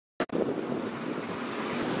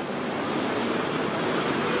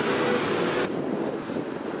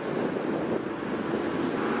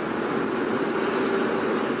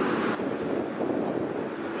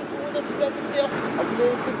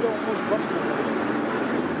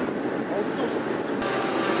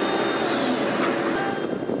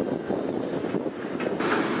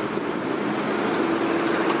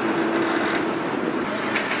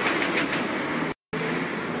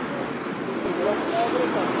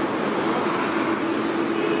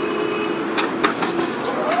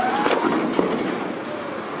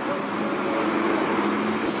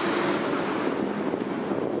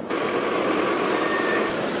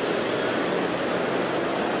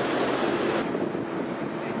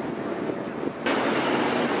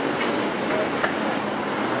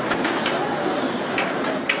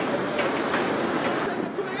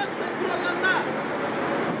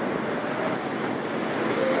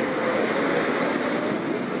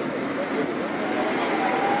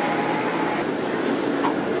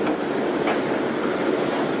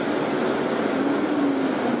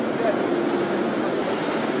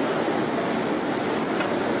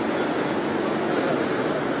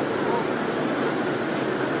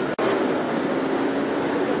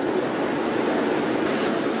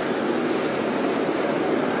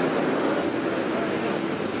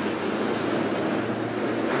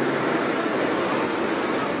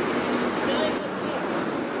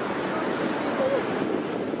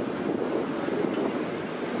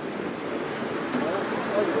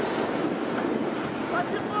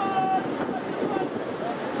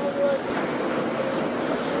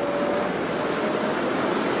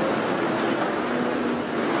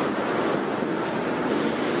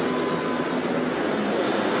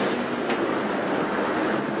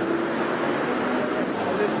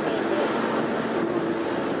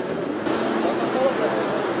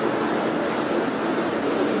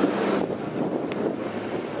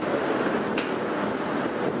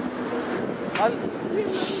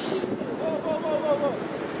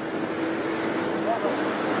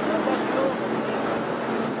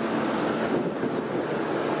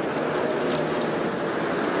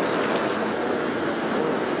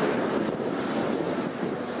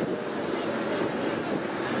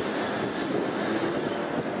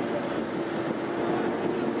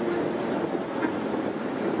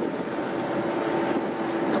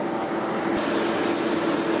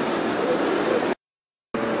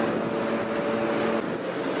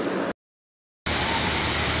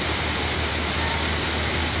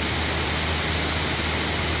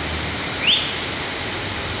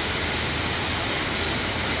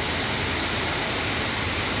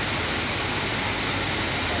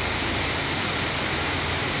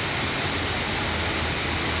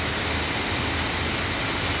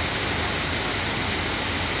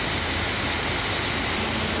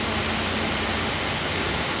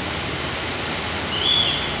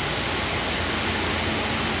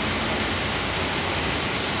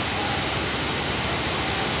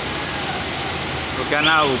क्या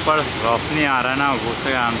ना ऊपर रोशनी आ रहा है ना, वो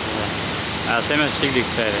से काम से ऐसे में ठीक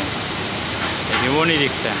दिखता है, लेकिन वो नहीं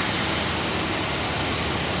दिखता है।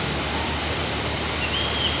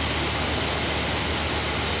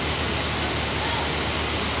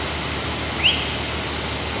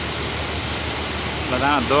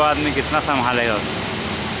 बताना 2 आदमी कितना संभालेगा उसको।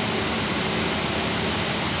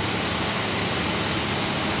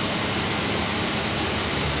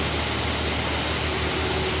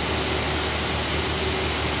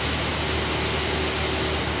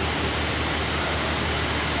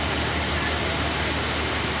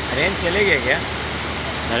 ट्रेन चले गए क्या?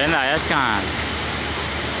 नरेंद्र आयस कहाँ है?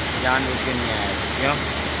 जान बुझ के नहीं आया। क्यों?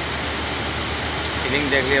 फीलिंग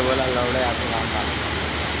देख लिया, बोला लौड़े आपको काम था।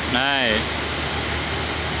 नहीं,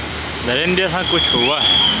 नरेंद्र के साथ कुछ हुआ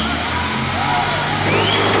है।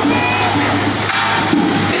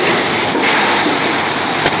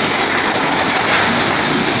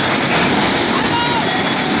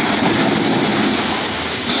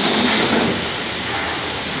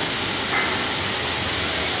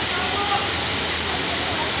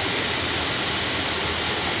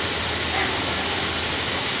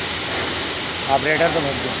 ऑपरेटर तो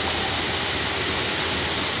भग गया।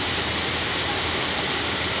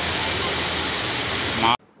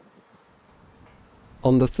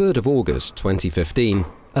 On the 3rd of August 2015,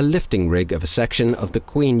 a lifting rig of a section of the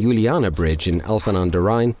Queen Juliana Bridge in Alphen aan den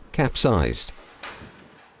Rijn capsized.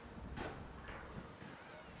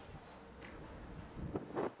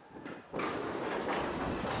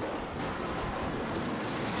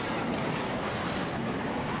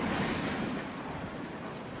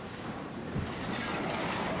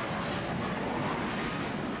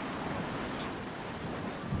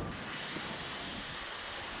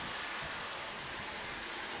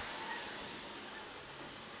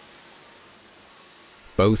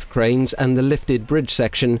 Both cranes and the lifted bridge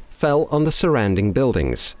section fell on the surrounding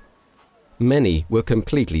buildings. Many were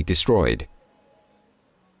completely destroyed.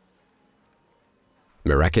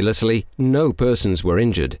 Miraculously, no persons were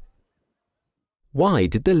injured. Why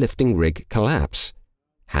did the lifting rig collapse?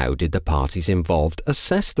 How did the parties involved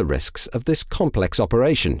assess the risks of this complex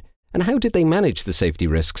operation, and how did they manage the safety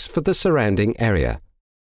risks for the surrounding area?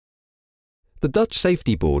 The Dutch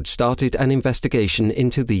Safety Board started an investigation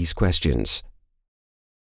into these questions.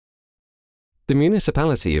 The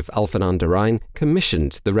municipality of Alphen aan den Rijn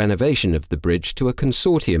commissioned the renovation of the bridge to a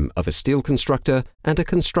consortium of a steel constructor and a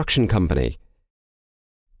construction company.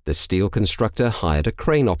 The steel constructor hired a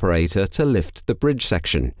crane operator to lift the bridge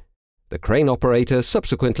section. The crane operator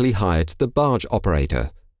subsequently hired the barge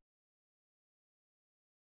operator.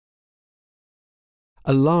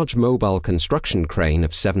 A large mobile construction crane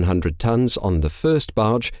of 700 tons on the first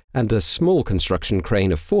barge and a small construction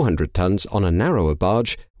crane of 400 tons on a narrower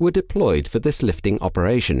barge were deployed for this lifting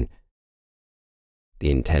operation. The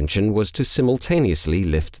intention was to simultaneously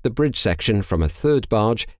lift the bridge section from a third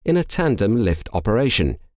barge in a tandem lift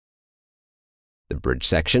operation. The bridge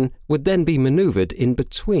section would then be maneuvered in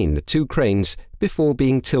between the two cranes before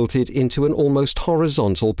being tilted into an almost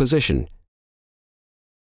horizontal position.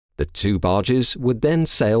 The two barges would then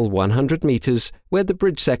sail 100 meters, where the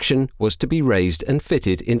bridge section was to be raised and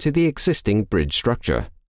fitted into the existing bridge structure.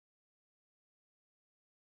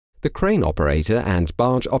 The crane operator and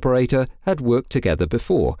barge operator had worked together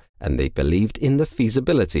before, and they believed in the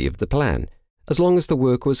feasibility of the plan, as long as the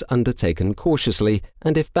work was undertaken cautiously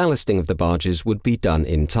and if ballasting of the barges would be done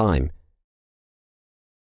in time.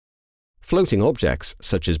 Floating objects,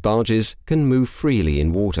 such as barges, can move freely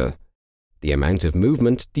in water. The amount of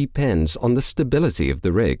movement depends on the stability of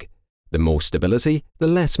the rig. The more stability, the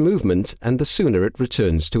less movement, and the sooner it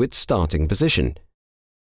returns to its starting position.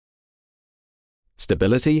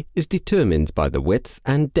 Stability is determined by the width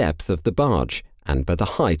and depth of the barge and by the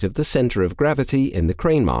height of the center of gravity in the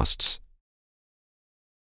crane masts.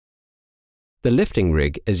 The lifting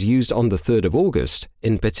rig as used on the 3rd of August,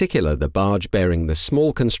 in particular the barge bearing the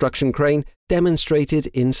small construction crane, demonstrated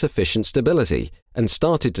insufficient stability and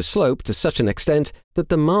started to slope to such an extent that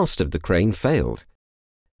the mast of the crane failed,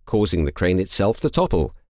 causing the crane itself to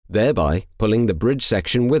topple, thereby pulling the bridge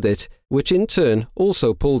section with it, which in turn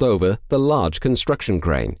also pulled over the large construction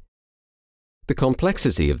crane. The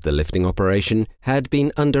complexity of the lifting operation had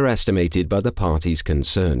been underestimated by the parties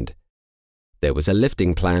concerned. There was a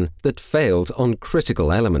lifting plan that failed on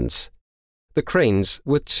critical elements. The cranes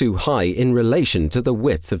were too high in relation to the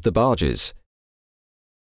width of the barges.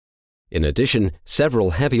 In addition,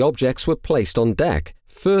 several heavy objects were placed on deck,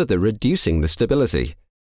 further reducing the stability.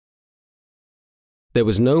 There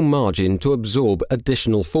was no margin to absorb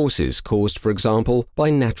additional forces caused, for example, by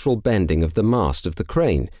natural bending of the mast of the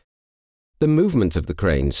crane, the movement of the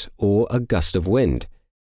cranes, or a gust of wind.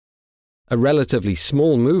 A relatively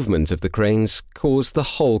small movement of the cranes caused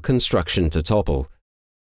the whole construction to topple.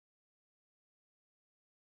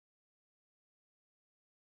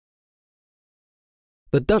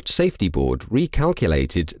 The Dutch Safety Board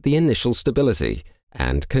recalculated the initial stability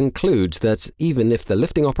and concludes that even if the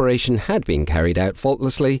lifting operation had been carried out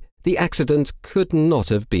faultlessly, the accident could not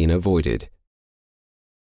have been avoided.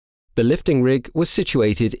 The lifting rig was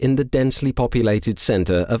situated in the densely populated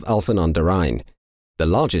centre of Alphen aan den Rijn. The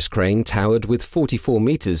largest crane towered with 44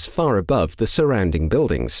 meters far above the surrounding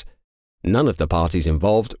buildings. None of the parties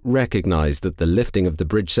involved recognized that the lifting of the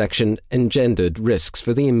bridge section engendered risks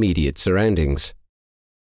for the immediate surroundings.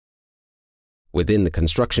 Within the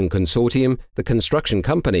construction consortium, the construction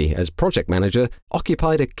company, as project manager,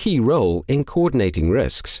 occupied a key role in coordinating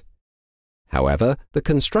risks. However, the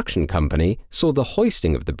construction company saw the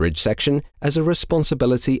hoisting of the bridge section as a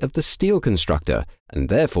responsibility of the steel constructor and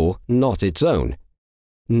therefore not its own.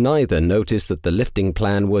 Neither noticed that the lifting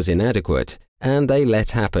plan was inadequate, and they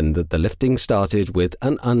let happen that the lifting started with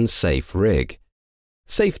an unsafe rig.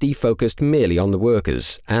 Safety focused merely on the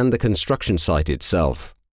workers and the construction site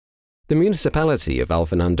itself. The municipality of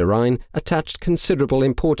Alphen aan den Rijn attached considerable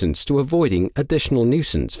importance to avoiding additional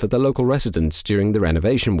nuisance for the local residents during the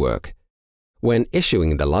renovation work. When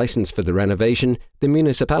issuing the license for the renovation, the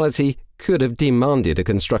municipality could have demanded a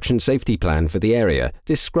construction safety plan for the area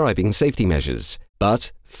describing safety measures,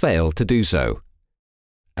 but failed to do so.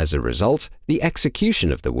 As a result, the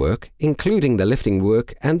execution of the work, including the lifting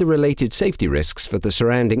work and the related safety risks for the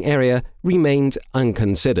surrounding area, remained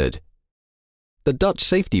unconsidered. The Dutch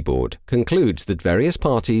Safety Board concludes that various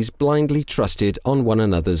parties blindly trusted on one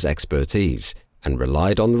another's expertise and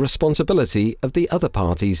relied on the responsibility of the other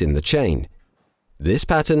parties in the chain. This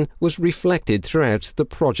pattern was reflected throughout the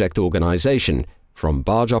project organization, from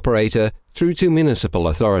barge operator through to municipal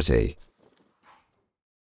authority.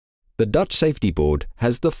 The Dutch Safety Board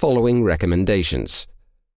has the following recommendations.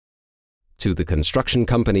 To the construction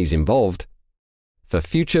companies involved, for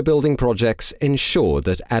future building projects, ensure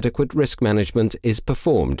that adequate risk management is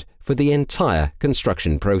performed for the entire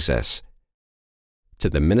construction process. To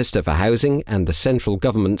the Minister for Housing and the central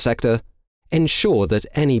government sector, ensure that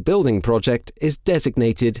any building project is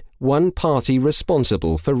designated one party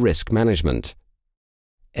responsible for risk management.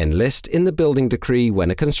 Enlist in the building decree when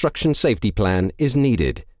a construction safety plan is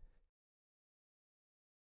needed.